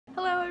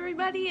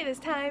everybody, it is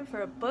time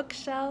for a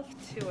bookshelf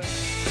tour.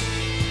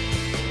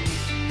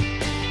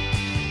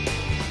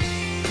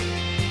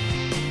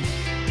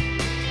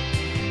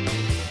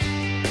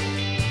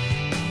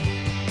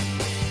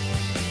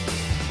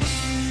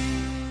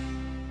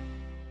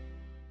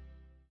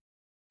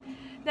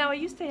 Now, I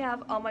used to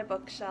have all my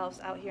bookshelves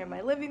out here in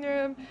my living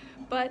room,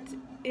 but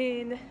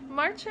in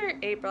March or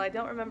April, I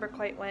don't remember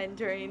quite when,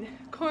 during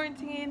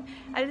quarantine,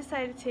 I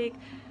decided to take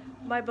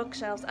my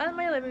bookshelves out of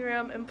my living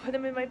room and put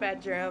them in my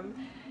bedroom,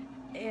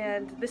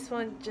 and this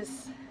one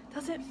just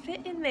doesn't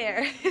fit in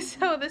there.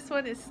 So this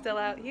one is still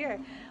out here.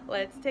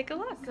 Let's take a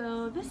look.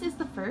 So this is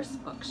the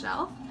first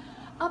bookshelf.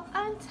 Up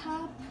on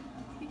top,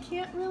 you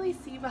can't really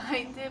see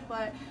behind it,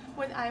 but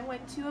when I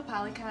went to a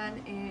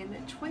Polycon in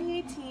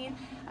 2018,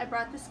 I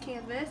brought this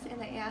canvas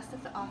and I asked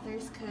if the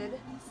authors could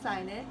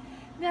sign it.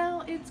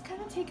 Now it's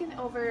kind of taken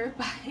over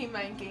by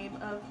my Game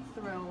of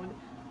Thrones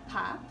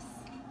pops.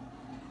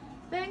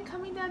 Then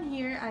coming down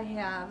here, I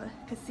have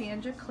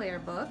Cassandra Clare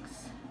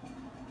books.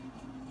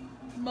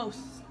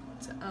 Most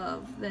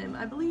of them,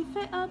 I believe,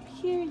 fit up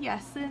here.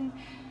 Yes, and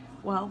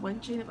well,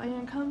 when Chain of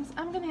Iron comes,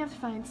 I'm gonna have to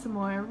find some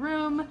more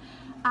room.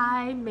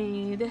 I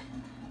made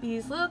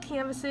these little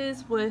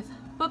canvases with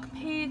book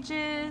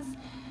pages,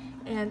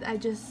 and I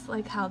just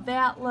like how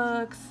that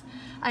looks.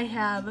 I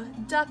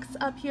have ducks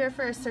up here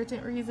for a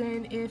certain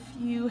reason. If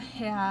you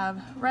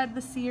have read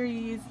the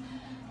series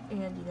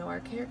and you know our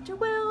character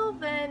Will,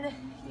 then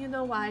you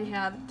know why I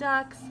have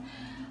ducks.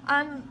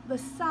 On the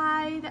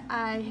side,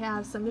 I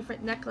have some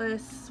different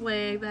necklace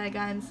swag that I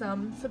got in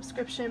some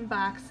subscription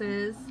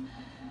boxes.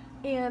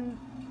 And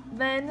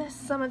then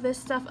some of this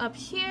stuff up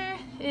here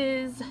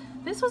is,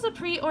 this was a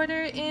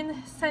pre-order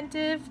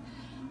incentive.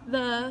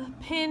 The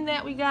pin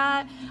that we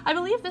got, I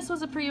believe this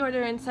was a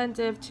pre-order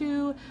incentive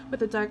too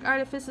with the Dark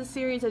Artifices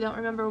series. I don't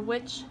remember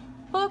which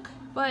book,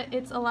 but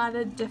it's a lot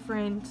of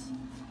different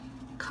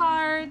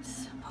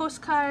cards,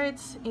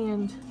 postcards,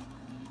 and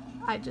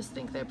I just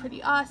think they're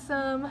pretty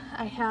awesome.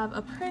 I have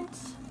a print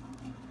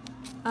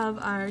of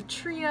our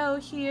trio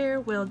here,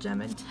 Will, Jem,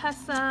 and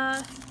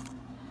Tessa.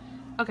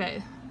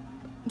 Okay.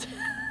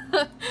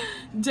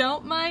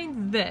 Don't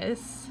mind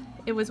this.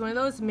 It was one of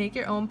those make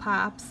your own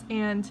pops,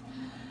 and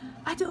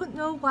I don't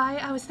know why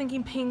I was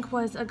thinking pink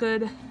was a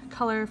good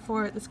color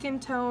for the skin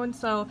tone,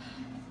 so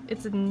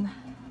it's an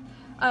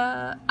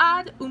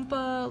odd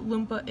Oompa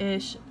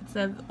Loompa-ish,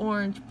 instead of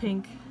orange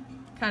pink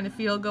kind of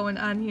feel going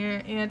on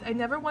here, and I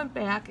never went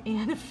back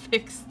and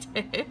fixed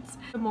it.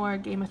 More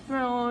Game of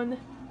Thrones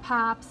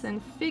pops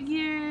and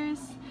figures,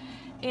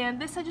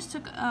 and this I just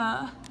took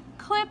a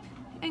clip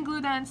and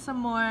glued on some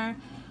more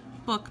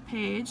book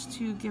page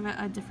to give it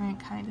a different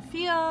kind of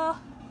feel.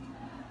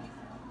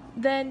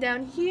 Then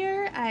down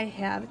here I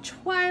have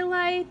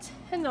Twilight,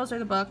 and those are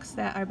the books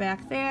that are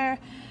back there.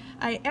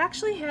 I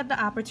actually had the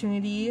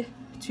opportunity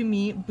to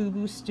meet Boo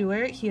Boo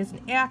Stewart. He is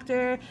an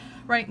actor.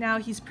 Right now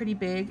he's pretty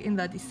big in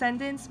the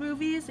Descendants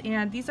movies,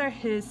 and these are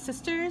his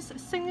sister's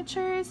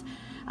signatures.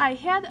 I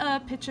had a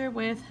picture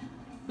with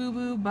Boo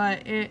Boo,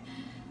 but it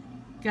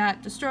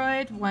got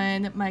destroyed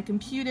when my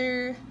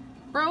computer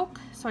broke,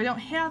 so I don't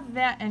have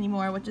that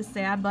anymore, which is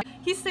sad, but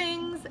he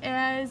sings,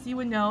 as you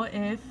would know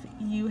if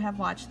you have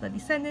watched the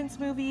Descendants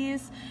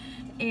movies.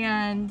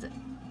 And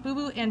Boo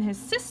Boo and his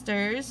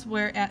sisters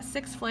were at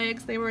Six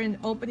Flags. They were in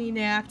opening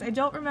act. I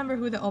don't remember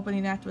who the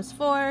opening act was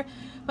for,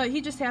 but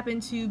he just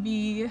happened to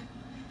be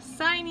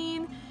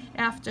signing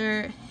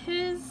after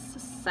his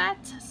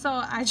set, so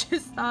I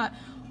just thought,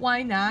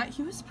 why not?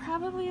 He was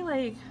probably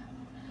like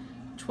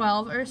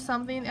 12 or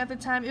something at the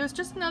time. It was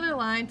just another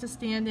line to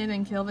stand in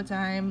and kill the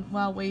time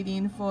while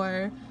waiting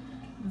for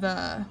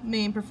the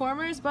main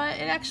performers, but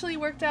it actually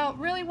worked out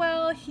really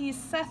well. He's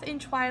Seth in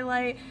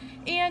Twilight,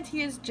 and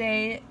he is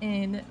Jay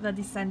in the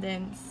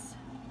Descendants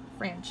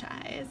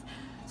franchise.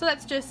 So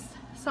that's just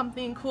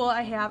something cool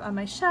I have on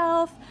my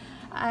shelf.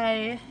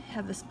 I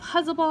have this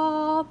puzzle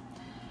ball.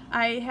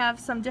 I have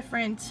some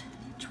different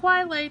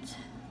Twilight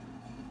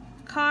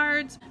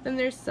cards. Then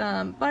there's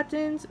some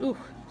buttons. Ooh,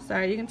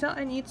 sorry, you can tell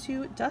I need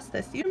to dust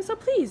this. So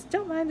please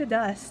don't mind the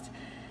dust.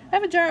 I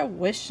have a jar of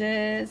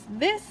wishes.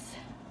 This,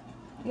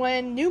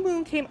 when New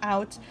Moon came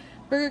out,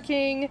 Burger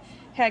King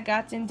had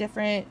gotten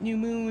different New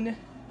Moon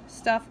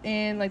stuff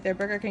in, like their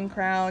Burger King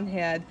crown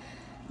had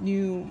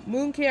New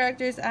Moon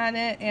characters on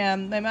it,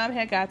 and my mom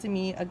had gotten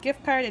me a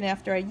gift card, and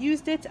after I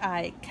used it,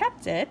 I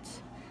kept it.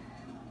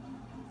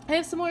 I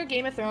have some more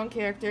Game of Thrones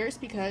characters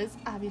because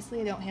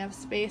obviously I don't have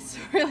space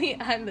really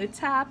on the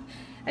top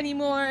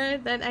anymore.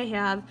 Then I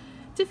have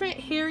different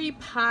Harry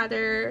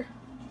Potter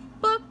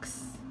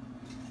books.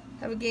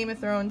 I have a Game of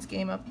Thrones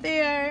game up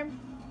there.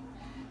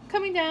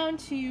 Coming down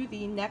to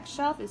the next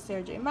shelf is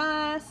Sarah J.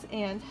 Maas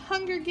and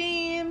Hunger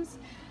Games.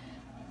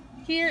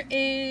 Here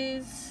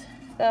is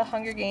the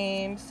Hunger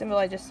Games symbol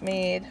I just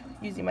made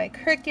using my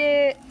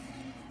Cricut.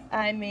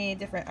 I made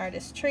different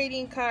artist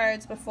trading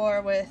cards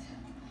before with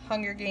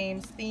Hunger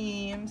Games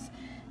themes.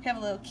 Have a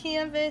little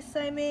canvas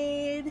I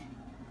made.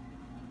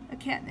 A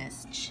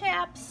Katniss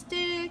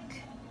chapstick.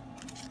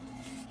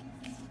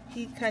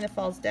 he kind of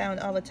falls down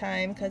all the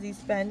time because he's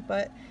bent,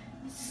 but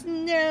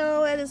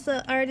Snow, that is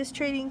the artist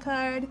trading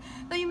card.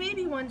 Now you may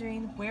be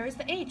wondering, where is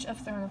the H of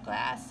Throne of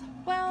Glass?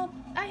 Well,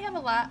 I have a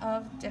lot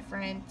of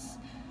different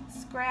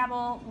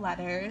Scrabble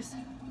letters,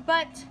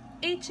 but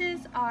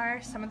H's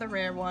are some of the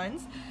rare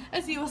ones,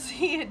 as you will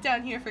see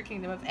down here for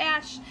Kingdom of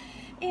Ash,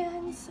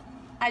 and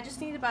I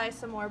just need to buy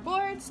some more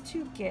boards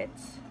to get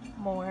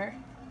more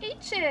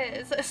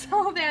H's,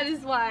 so that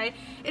is why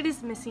it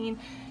is missing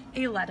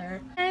a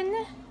letter.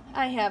 And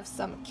I have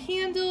some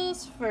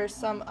candles for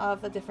some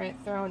of the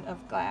different Throne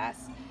of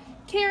Glass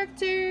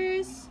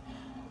characters,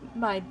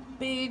 my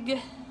big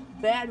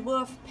Bad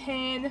Wolf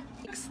pin.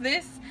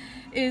 This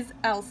is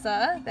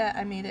Elsa that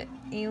I made an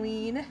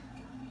alien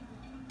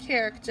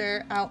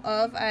character out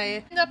of.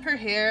 I cleaned up her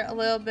hair a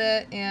little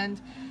bit, and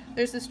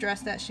there's this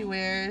dress that she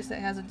wears that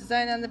has a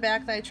design on the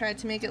back that I tried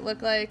to make it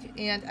look like,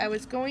 and I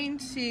was going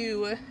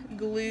to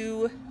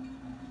glue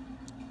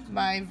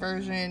my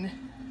version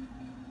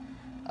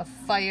of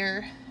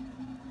fire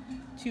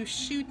to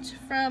shoot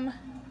from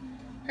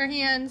her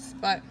hands,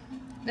 but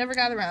never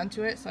got around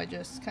to it, so I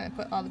just kind of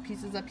put all the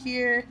pieces up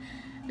here.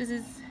 This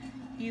is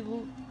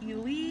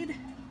Elide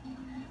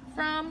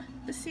from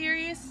the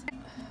series.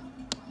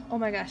 Oh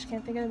my gosh,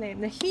 can't think of the name.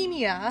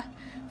 Nehemia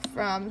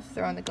from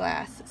Throne of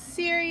Glass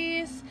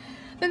series.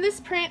 Then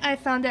this print I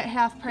found at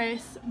Half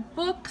Price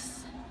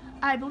Books.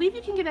 I believe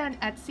you can get it on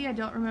Etsy. I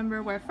don't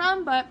remember where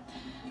from, but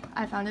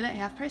I found it at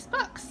Half Price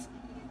Books.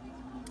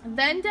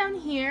 Then down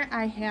here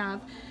I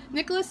have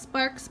Nicholas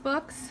Sparks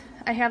books.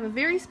 I have a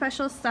very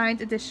special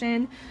signed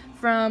edition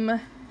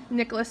from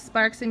Nicholas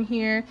Sparks in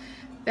here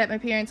that my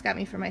parents got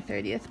me for my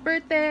 30th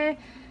birthday,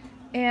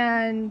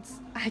 and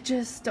I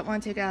just don't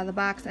want to take it out of the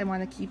box. I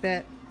want to keep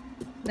it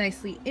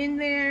nicely in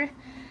there.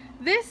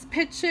 This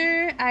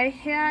picture, I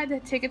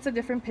had tickets of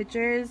different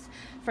pictures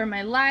for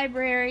my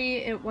library.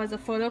 It was a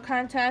photo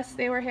contest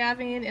they were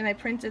having, and I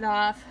printed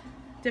off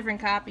different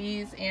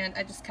copies, and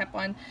I just kept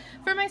one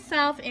for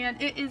myself,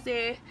 and it is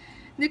a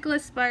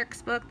Nicholas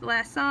Sparks book, The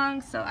Last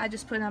Song, so I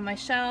just put it on my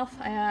shelf.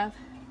 I have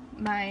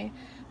my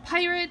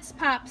Pirates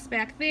pops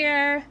back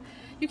there.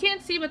 You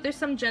can't see, but there's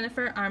some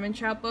Jennifer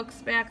Armentrout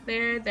books back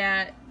there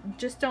that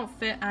just don't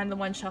fit on the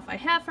one shelf I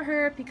have for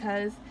her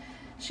because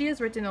she has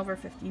written over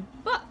 50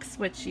 books,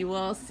 which you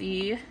will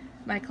see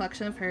my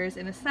collection of hers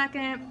in a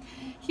second.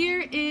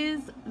 Here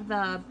is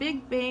the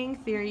Big Bang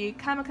Theory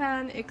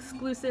Comic-Con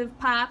exclusive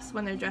pops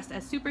when they're dressed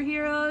as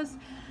superheroes.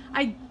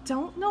 I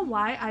don't know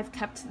why I've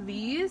kept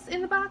these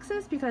in the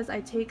boxes because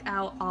I take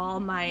out all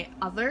my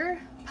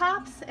other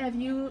pops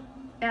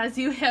as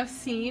you have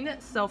seen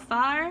so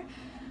far,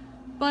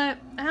 but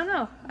I don't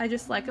know, I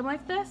just like them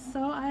like this,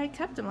 so I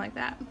kept them like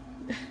that.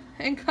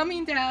 And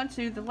coming down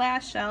to the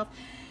last shelf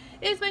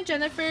is my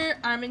Jennifer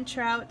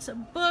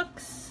Armentrout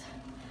books.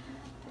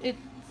 It's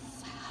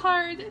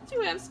hard to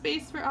have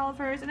space for all of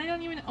hers, and I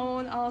don't even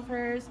own all of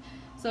hers,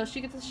 so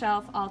she gets a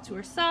shelf all to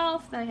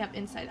herself. Then I have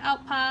Inside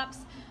Out pops.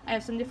 I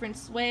have some different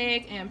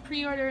swag and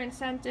pre-order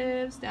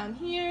incentives down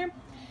here,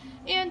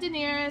 and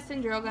Daenerys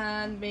and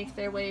Drogon make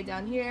their way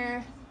down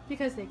here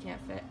because they can't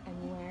fit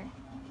anywhere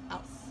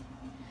else.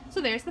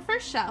 So there's the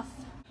first shelf.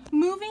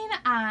 Moving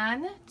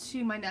on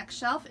to my next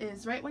shelf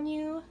is right when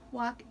you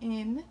walk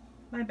in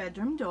my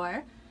bedroom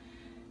door.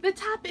 The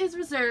top is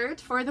reserved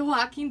for the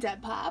Walking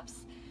Dead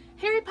pops.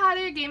 Harry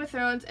Potter, Game of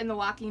Thrones, and The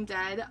Walking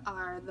Dead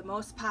are the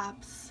most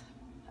pops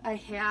I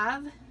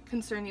have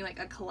concerning like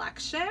a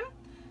collection,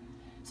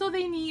 so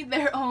they need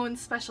their own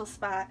special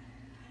spot.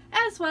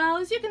 As well,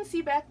 as you can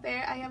see back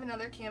there, I have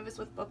another canvas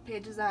with book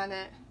pages on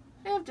it.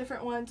 I have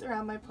different ones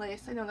around my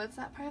place. I know that's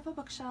not part of a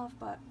bookshelf,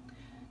 but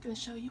I'm gonna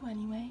show you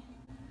anyway.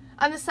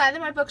 On the side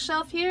of my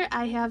bookshelf here,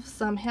 I have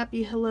some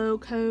Happy Hello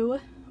Co.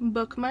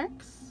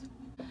 bookmarks.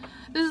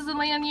 This is a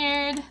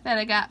lanyard that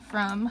I got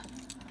from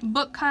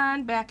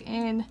BookCon back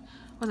in,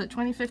 was it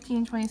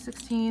 2015,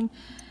 2016,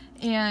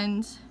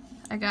 and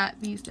I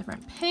got these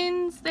different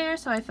pins there,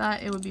 so I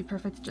thought it would be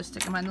perfect to just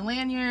stick them on the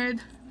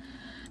lanyard.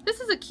 This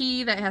is a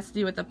key that has to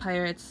do with the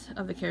Pirates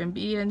of the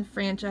Caribbean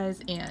franchise,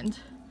 and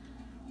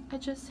I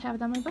just have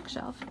it on my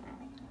bookshelf.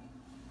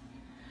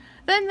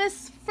 Then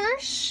this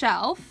first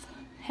shelf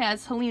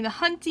has Helena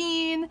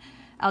Hunting,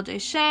 L.J.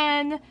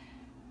 Shen,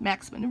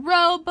 Max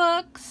Monroe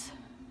books.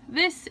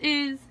 This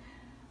is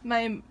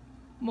my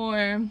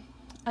more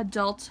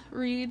adult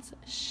reads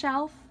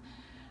shelf.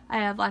 I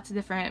have lots of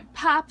different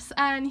pops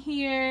on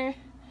here.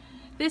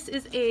 This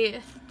is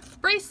a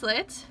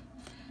bracelet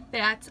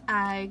that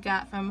I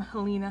got from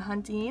Helena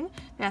Hunting.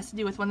 It has to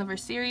do with one of her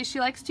series. She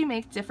likes to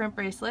make different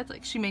bracelets,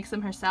 like she makes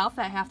them herself,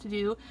 that have to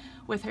do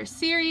with her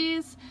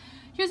series.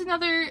 Here's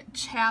another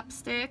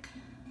chapstick,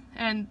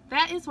 and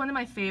that is one of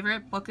my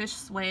favorite bookish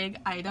swag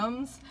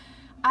items.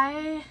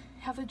 I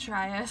have the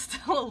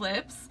driest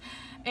lips,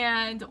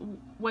 and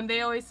when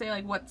they always say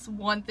like what's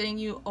one thing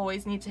you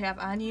always need to have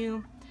on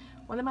you,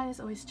 one of mine is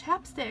always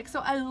chapstick.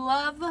 So I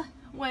love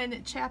when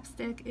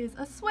chapstick is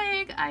a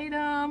swag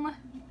item.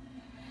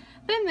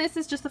 Then this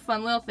is just a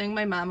fun little thing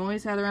my mom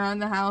always had around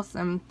the house,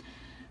 and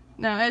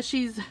now as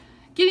she's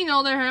getting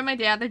older, her and my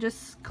dad, they're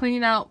just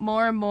cleaning out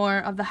more and more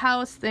of the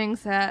house,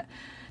 things that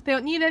they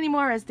don't need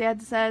anymore. As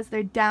Dad says,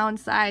 they're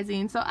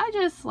downsizing. So I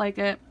just like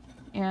it.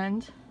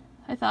 And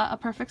I thought a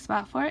perfect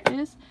spot for it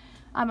is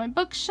on my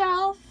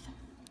bookshelf.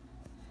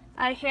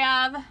 I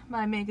have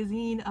my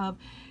magazine of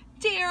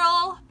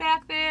Daryl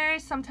back there.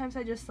 Sometimes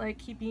I just like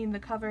keeping the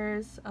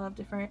covers of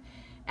different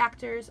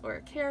actors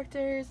or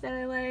characters that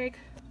I like.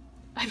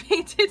 I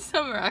painted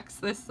some rocks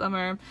this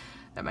summer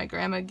that my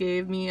grandma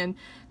gave me, and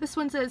this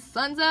one says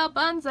 "Sun's out,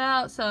 buns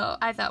out," so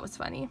I thought it was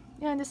funny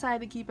and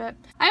decided to keep it.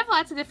 I have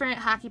lots of different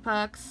hockey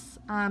pucks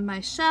on my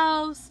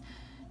shelves.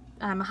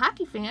 I'm a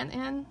hockey fan,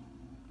 and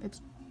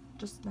it's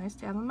just nice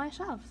to have on my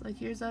shelves. Like,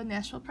 here's a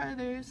Nashville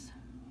Predators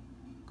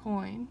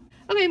coin.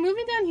 Okay,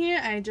 moving down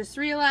here, I just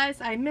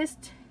realized I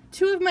missed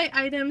 2 of my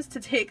items to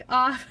take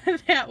off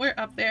that were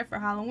up there for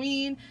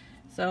Halloween.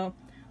 So,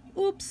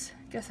 oops,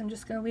 guess I'm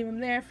just gonna leave them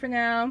there for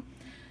now.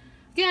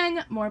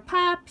 Again, more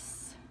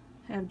pops.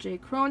 I have Jay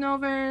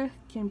Cronover,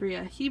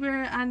 Cambria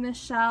Heber on this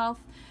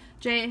shelf.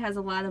 Jay has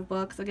a lot of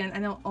books. Again, I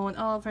don't own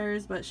all of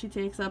hers, but she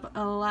takes up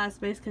a lot of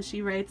space because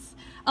she writes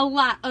a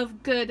lot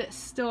of good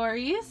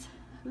stories.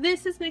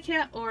 This is my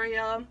cat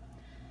Oreo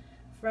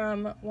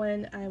from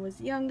when I was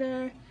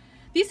younger.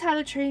 These How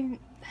to Train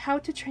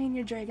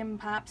Your Dragon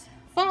pops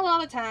fall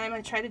all the time.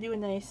 I try to do a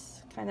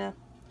nice kind of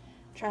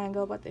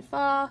triangle, but they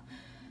fall.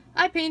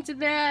 I painted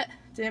that.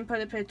 Didn't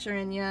put a picture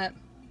in yet.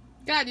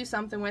 Gotta do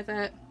something with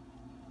it.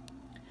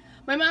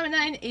 My mom and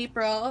I in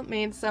April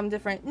made some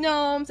different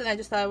gnomes, and I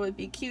just thought it would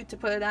be cute to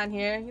put it on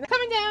here.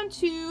 Coming down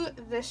to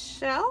this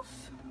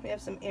shelf, we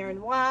have some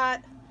Aaron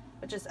Watt,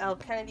 which is Elle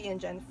Kennedy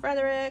and Jen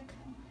Frederick,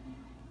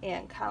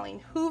 and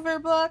Colleen Hoover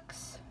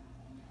books.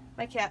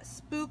 My cat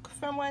Spook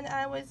from when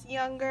I was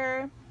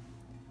younger.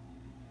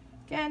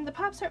 Again, the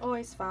pops are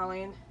always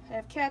falling. I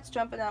have cats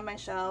jumping on my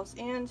shelves,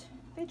 and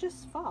they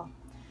just fall.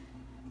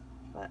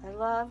 But I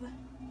love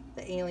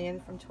the alien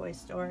from Toy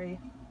Story.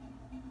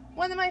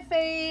 One of my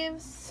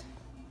faves.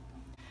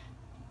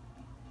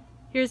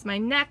 Here's my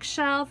next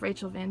shelf,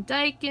 Rachel Van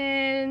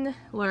Dyken,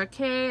 Laura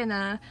Kay, and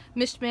a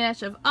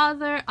mishmash of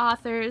other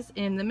authors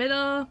in the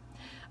middle.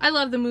 I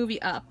love the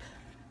movie Up.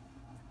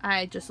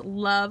 I just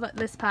love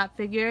this pop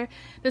figure.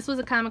 This was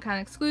a Comic-Con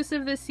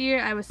exclusive this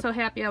year. I was so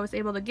happy I was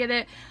able to get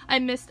it. I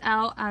missed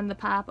out on the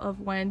pop of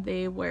when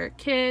they were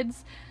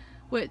kids,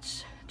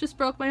 which just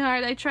broke my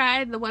heart. I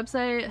tried. The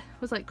website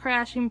was like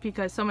crashing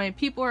because so many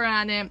people were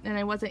on it, and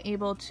I wasn't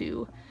able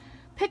to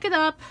pick it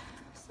up.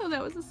 So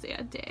that was a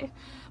sad day.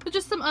 But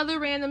just some other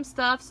random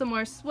stuff, some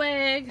more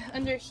swag.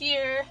 Under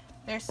here,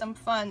 there's some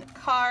fun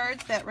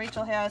cards that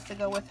Rachel has to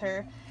go with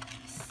her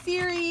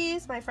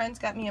series. My friends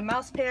got me a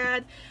mouse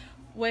pad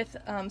with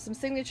some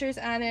signatures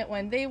on it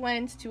when they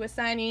went to a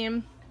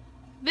signing.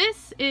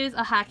 This is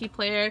a hockey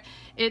player.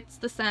 It's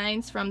the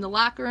signs from the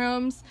locker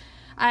rooms.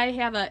 I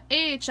have a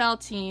AHL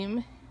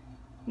team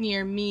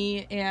near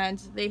me, and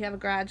they have a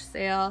garage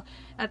sale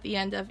at the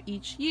end of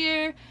each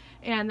year,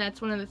 and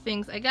that's one of the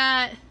things I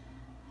got.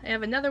 I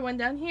have another one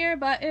down here,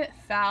 but it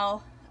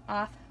fell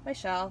off my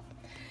shelf.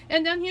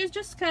 And down here is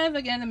just kind of,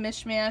 again, a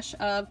mishmash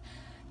of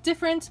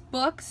different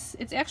books.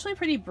 It's actually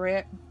pretty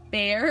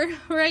bare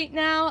right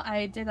now.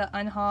 I did an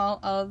unhaul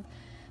of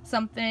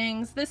some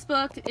things. This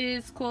book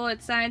is cool.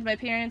 It's signed. My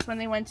parents, when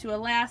they went to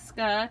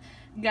Alaska,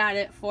 got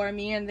it for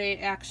me, and they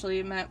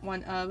actually met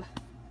one of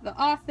the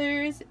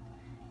authors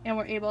and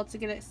were able to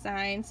get it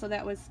signed, so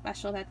that was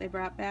special that they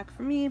brought back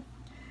for me.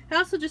 I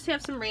also just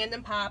have some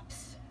random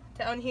pops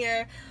down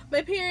here.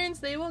 My parents,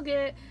 they will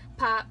get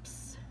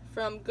pops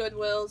from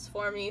Goodwills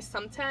for me.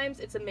 Sometimes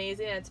it's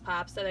amazing and it's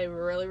pops that I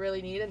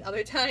really need, and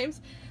other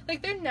times,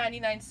 like, they're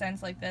 99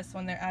 cents like this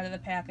when they're out of the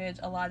package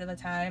a lot of the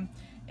time,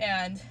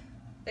 and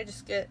they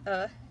just get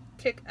a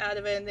kick out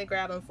of it and they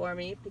grab them for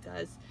me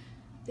because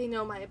they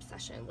know my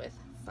obsession with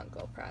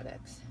Funko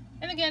products.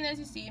 And again, as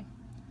you see,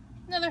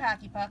 another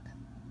hockey puck.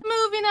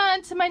 Moving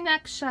on to my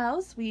next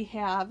shelves, we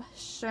have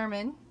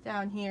Sherman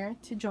down here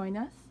to join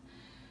us.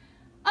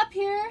 Up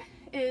here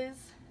is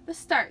the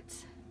start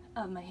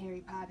of my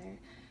Harry Potter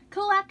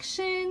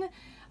collection.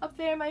 Up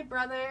there, my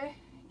brother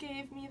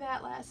gave me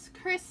that last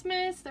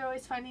Christmas. They're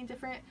always finding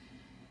different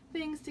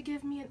things to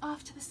give me. And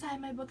off to the side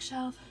of my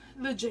bookshelf,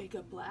 the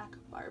Jacob Black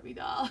Barbie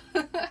doll.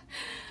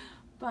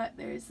 But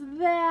there's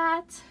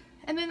that.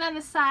 And then on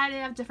the side, I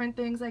have different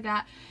things I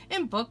got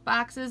in book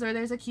boxes, or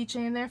there's a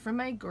keychain there from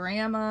my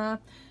grandma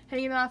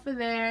hanging off of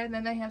there. And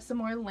then I have some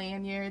more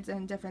lanyards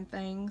and different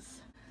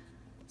things.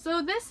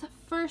 So this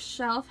first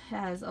shelf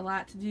has a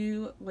lot to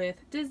do with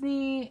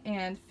Disney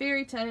and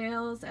fairy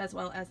tales, as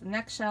well as the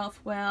next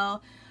shelf.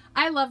 Well,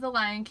 I love The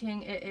Lion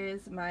King. It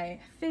is my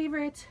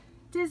favorite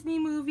Disney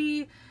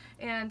movie,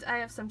 and I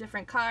have some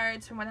different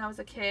cards from when I was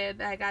a kid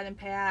that I got in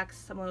packs,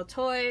 some little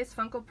toys,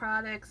 Funko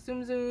products,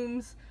 Tsum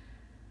Tsums,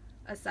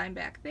 a sign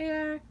back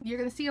there. You're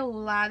going to see a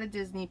lot of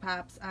Disney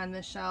pops on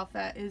this shelf.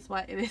 That is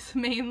what it is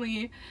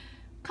mainly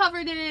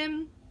covered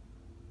in.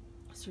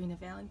 Serena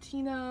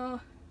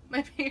Valentino.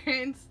 My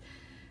parents,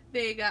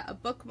 they got a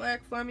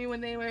bookmark for me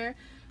when they were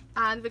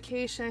on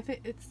vacation. I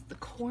think it's the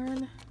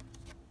corn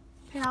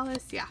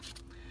Palace, yeah.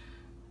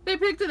 They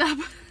picked it up.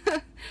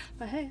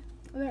 But hey,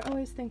 they're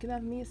always thinking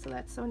of me, so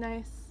that's so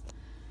nice.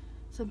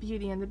 So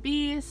Beauty and the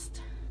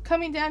Beast.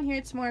 Coming down here,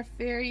 it's more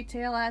fairy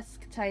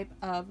tale-esque type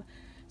of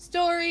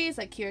stories,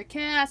 like Kira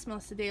Cass,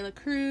 Melissa De La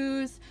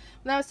Cruz.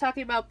 When I was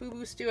talking about Boo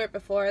Boo Stewart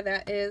before,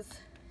 that is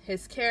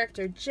his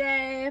character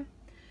Jay.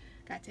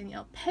 Got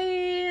Danielle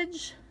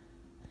Page.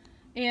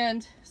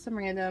 And some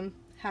random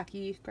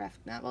hockey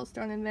graphic novels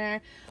thrown in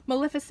there.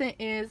 Maleficent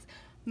is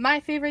my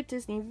favorite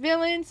Disney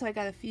villain, so I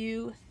got a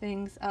few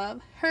things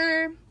of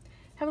her.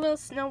 Have a little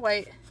Snow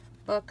White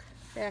book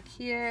back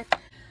here.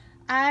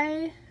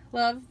 I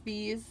love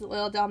these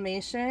little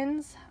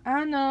Dalmatians. I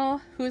don't know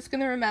who's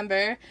gonna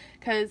remember,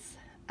 because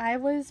I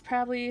was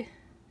probably,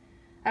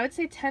 I would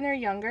say 10 or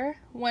younger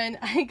when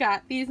I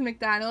got these.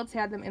 McDonald's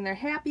had them in their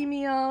Happy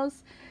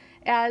Meals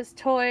as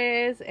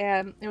toys,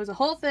 and it was a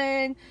whole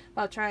thing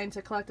about trying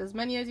to collect as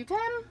many as you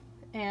can,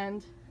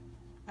 and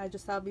I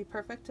just thought it would be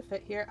perfect to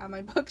fit here on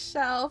my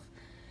bookshelf.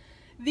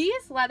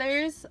 These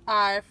letters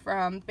are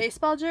from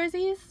baseball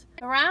jerseys.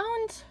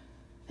 Around,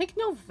 I think,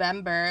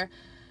 November,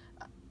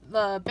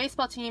 the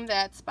baseball team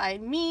that's by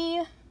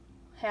me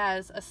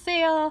has a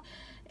sale,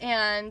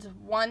 and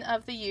one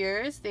of the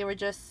years they were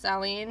just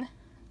selling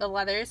the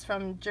letters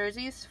from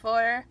jerseys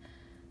for,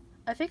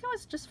 I think it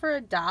was just for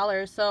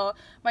 $1. So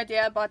my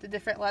dad bought the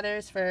different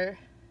letters for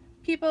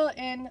people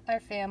in our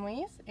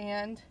families,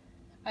 and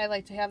I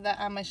like to have that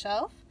on my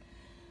shelf.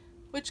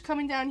 Which,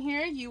 coming down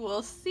here, you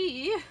will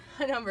see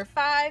a number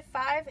 5.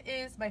 5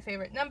 is my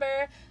favorite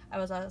number. I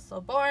was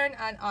also born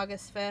on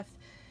August 5th,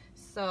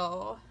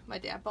 so my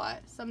dad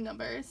bought some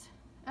numbers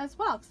as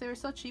well because they were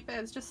so cheap.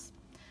 It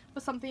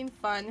was something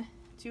fun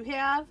to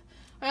have.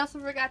 I also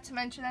forgot to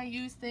mention I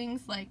use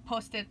things like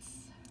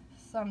Post-its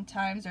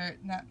sometimes, or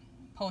not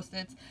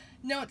Post-its,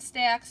 note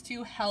stacks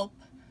to help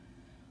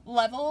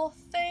level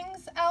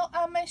things out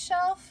on my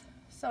shelf,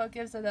 so it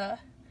gives it a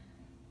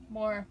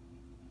more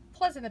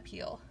pleasant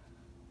appeal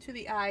to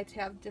the eye to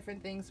have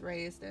different things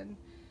raised and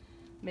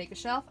make a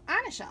shelf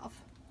on a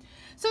shelf.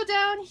 So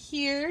down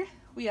here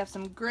we have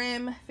some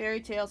Grimm fairy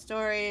tale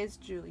stories,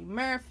 Julie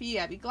Murphy,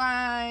 Abby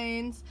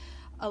Glines,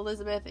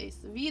 Elizabeth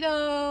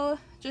Acevedo,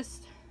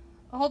 just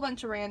a whole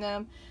bunch of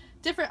random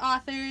different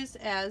authors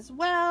as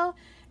well,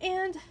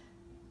 and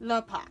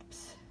the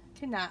Pops.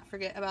 Cannot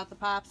forget about the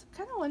Pops. I'm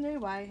kind of wondering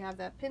why I have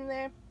that pin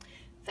there.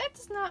 That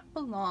does not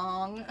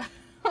belong.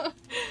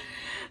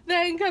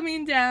 Then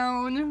coming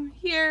down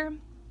here,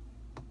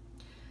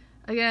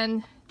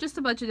 again, just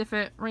a bunch of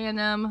different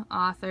random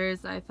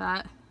authors I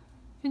thought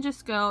can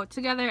just go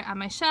together on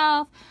my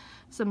shelf.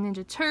 Some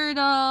Ninja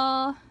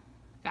Turtle,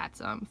 got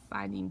some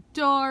Finding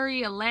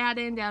Dory,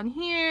 Aladdin down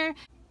here.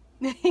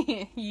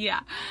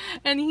 Yeah,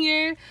 and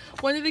here,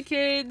 one of the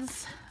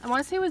kids, I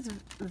want to say it was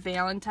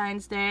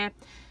Valentine's Day.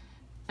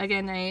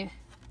 Again, I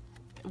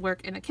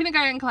work in a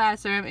kindergarten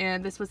classroom,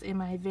 and this was in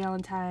my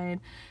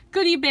Valentine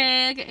goodie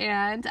bag,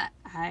 and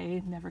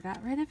I never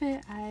got rid of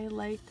it. I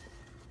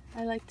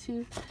like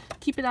to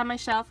keep it on my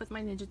shelf with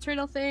my Ninja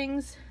Turtle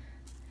things.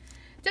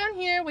 Down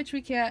here, which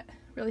we can't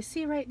really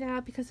see right now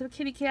because of a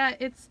kitty cat,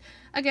 it's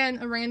again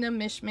a random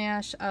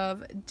mishmash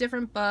of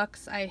different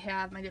books. I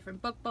have my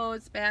different book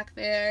boats back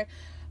there.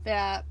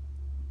 That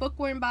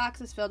bookworm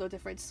box is filled with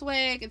different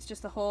swag. It's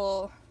just a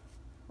whole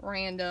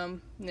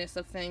randomness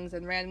of things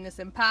and randomness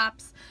in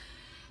pops.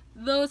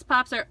 Those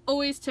pops are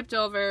always tipped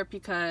over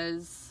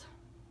because,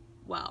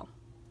 well,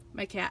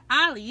 my cat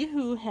Ollie,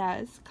 who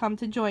has come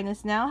to join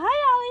us now.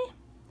 Hi, Ollie.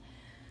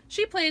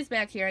 She plays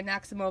back here and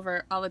knocks them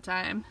over all the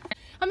time.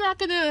 I'm not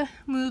going to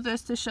move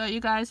this to show you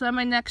guys on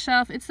my next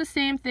shelf. It's the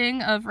same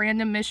thing of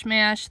random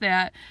mishmash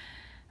that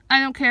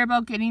I don't care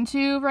about getting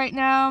to right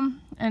now,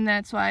 and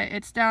that's why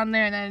it's down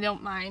there, and I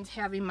don't mind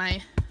having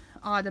my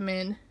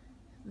ottoman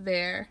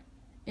there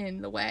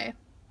in the way.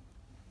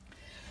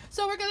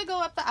 So we're going to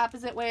go up the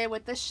opposite way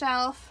with this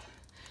shelf.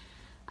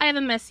 I have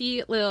a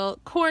messy little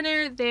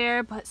corner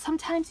there, but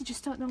sometimes you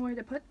just don't know where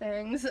to put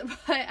things.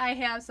 But I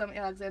have some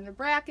Alexander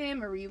Bracken,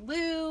 Marie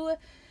Lu,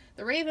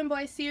 the Raven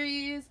Boy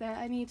series that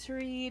I need to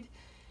read,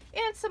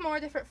 and some more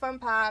different fun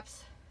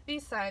pops.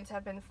 These signs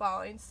have been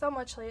falling so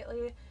much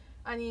lately.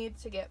 I need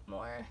to get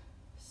more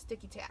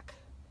sticky tack.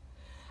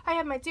 I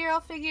have my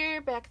Daryl figure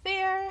back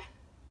there.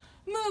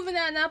 Moving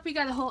on up, we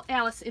got a whole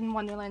Alice in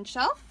Wonderland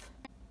shelf.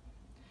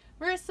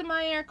 Marissa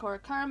Meyer, Cora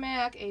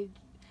Carmack,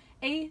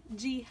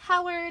 A.G.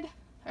 Howard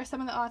are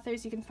some of the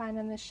authors you can find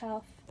on this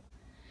shelf.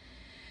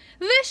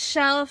 This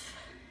shelf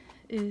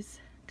is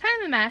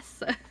kind of a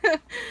mess,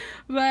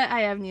 but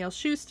I have Neil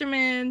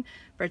Shusterman,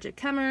 Bridget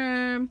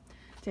Kemmerer,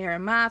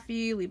 Tahira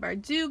Mafi, Lee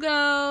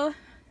Bardugo,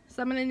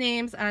 some of the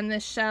names on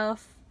this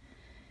shelf,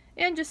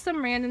 and just some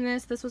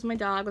randomness. This was my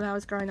dog when I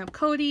was growing up,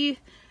 Cody,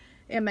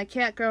 and my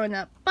cat growing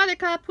up,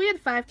 Buttercup. We had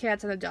 5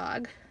 cats and a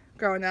dog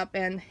growing up,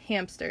 and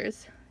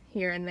hamsters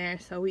here and there,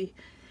 so we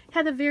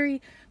had a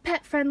very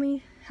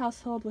pet-friendly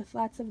household with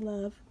lots of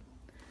love.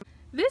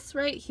 This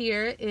right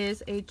here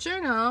is a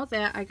journal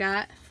that I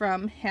got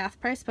from Half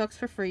Price Books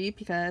for free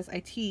because I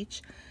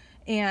teach,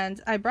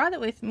 and I brought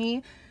it with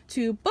me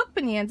to Book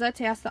Bonanza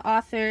to ask the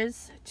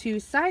authors to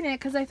sign it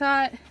because I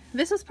thought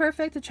this was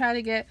perfect to try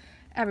to get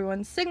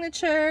everyone's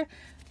signature.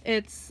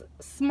 It's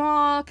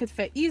small, could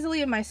fit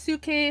easily in my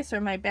suitcase or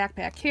my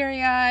backpack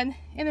carry-on,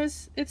 and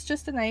it's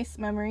just a nice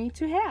memory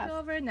to have.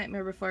 Over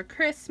Nightmare Before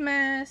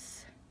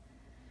Christmas,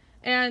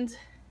 and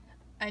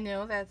I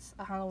know that's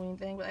a Halloween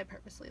thing, but I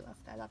purposely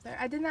left that up there.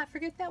 I did not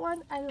forget that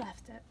one, I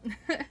left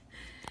it.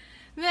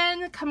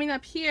 Then coming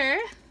up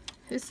here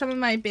is some of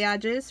my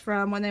badges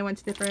from when I went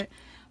to different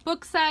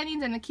book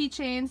signings and the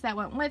keychains that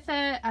went with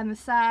it. On the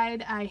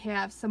side I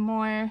have some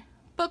more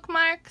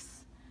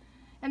bookmarks.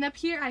 And up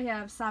here I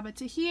have Saba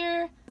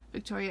Tahir,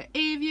 Victoria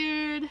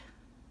Aveyard,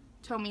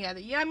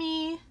 Tomietta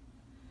Yummy,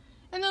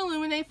 and the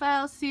Illuminate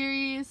Files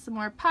series, some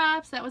more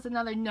pops. That was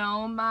another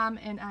gnome Mom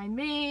and I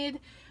made.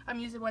 I'm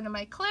using one of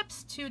my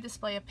clips to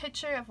display a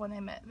picture of when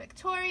I met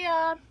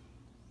Victoria.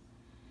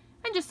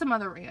 And just some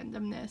other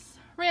randomness.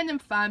 Random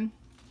fun.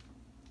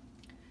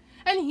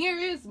 And here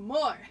is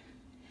more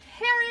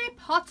Harry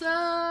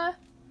Potter.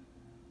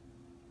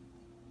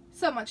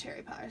 So much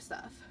Harry Potter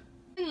stuff.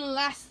 And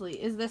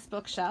lastly is this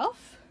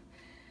bookshelf.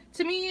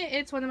 To me,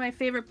 it's one of my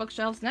favorite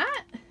bookshelves, not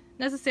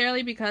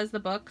necessarily because the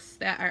books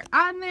that are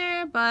on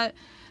there, but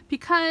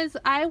because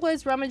I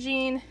was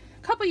rummaging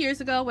a couple years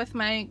ago with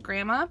my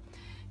grandma,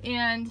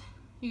 and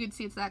you can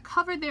see it's not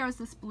covered. There was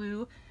this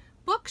blue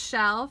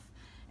bookshelf,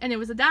 and it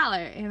was $1.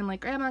 And I'm like,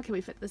 Grandma, can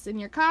we fit this in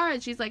your car?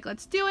 And she's like,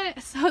 let's do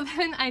it. So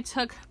then I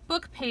took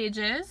book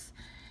pages,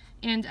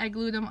 and I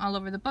glued them all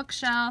over the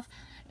bookshelf,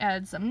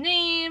 added some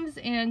names,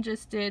 and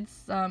just did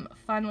some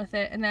fun with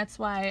it, and that's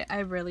why I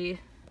really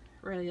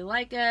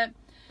like it.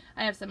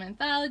 I have some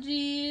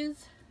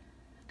anthologies,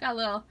 got a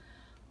little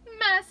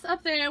mess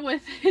up there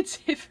with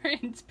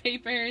different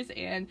papers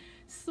and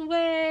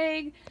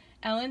swag.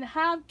 Ellen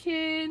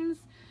Hopkins,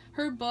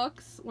 her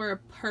books were a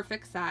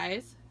perfect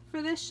size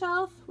for this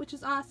shelf, which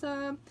is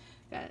awesome.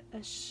 Got a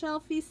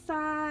shelfie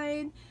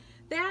sign.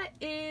 That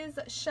is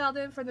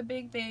Sheldon from The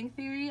Big Bang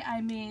Theory.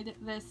 I made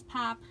this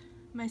pop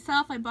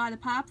myself. I bought a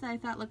pop that I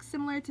thought looked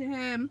similar to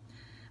him.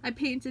 I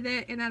painted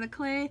it, and out of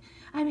clay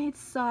I made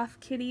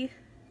Soft Kitty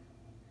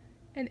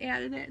and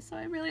added it, so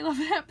I really love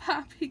that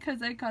pop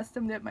because I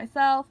customed it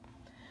myself.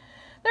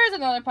 There's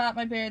another pop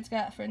my parents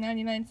got for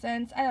 99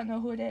 cents. I don't know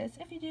who it is.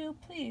 If you do,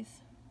 please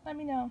let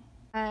me know.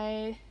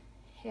 I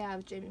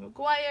have Jamie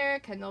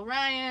McGuire, Kendall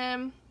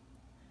Ryan.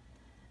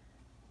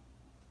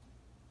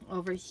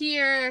 Over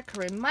here,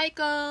 Corinne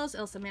Michaels,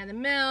 Ilsa Amanda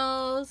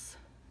Mills.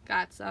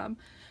 Got some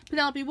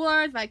Penelope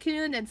Ward, Vi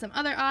Kuhn, and some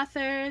other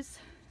authors.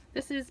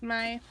 This is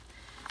my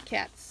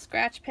cat's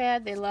scratch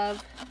pad. They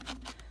love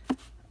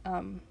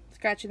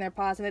scratching their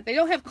paws in it. They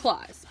don't have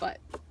claws, but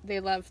they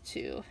love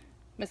to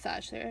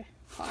massage their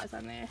paws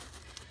on there.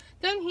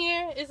 Down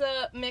here is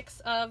a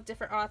mix of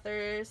different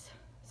authors,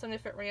 some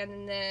different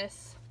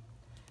randomness.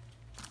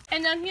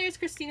 And down here is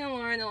Christina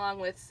Lauren along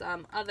with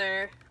some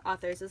other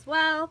authors as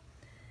well.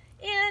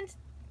 And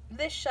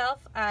this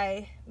shelf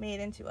I made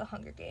into a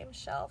Hunger Games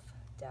shelf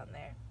down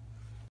there.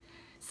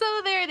 So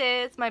there it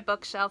is, my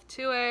bookshelf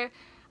tour.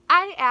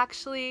 I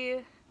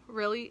actually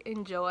really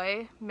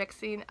enjoy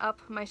mixing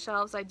up my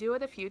shelves. I do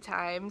it a few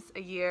times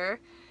a year.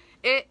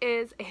 It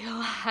is a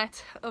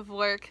lot of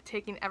work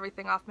taking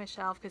everything off my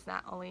shelf because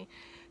not only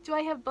do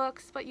I have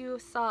books, but you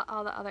saw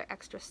all the other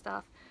extra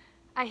stuff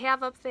I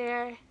have up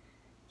there.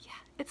 Yeah,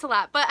 it's a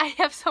lot, but I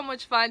have so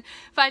much fun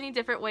finding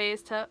different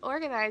ways to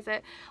organize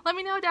it. Let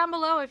me know down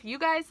below if you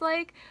guys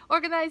like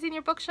organizing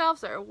your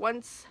bookshelves, or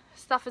once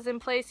stuff is in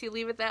place you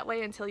leave it that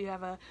way until you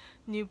have a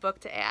new book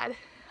to add.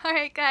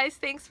 Alright guys,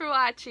 thanks for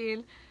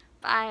watching.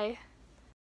 Bye.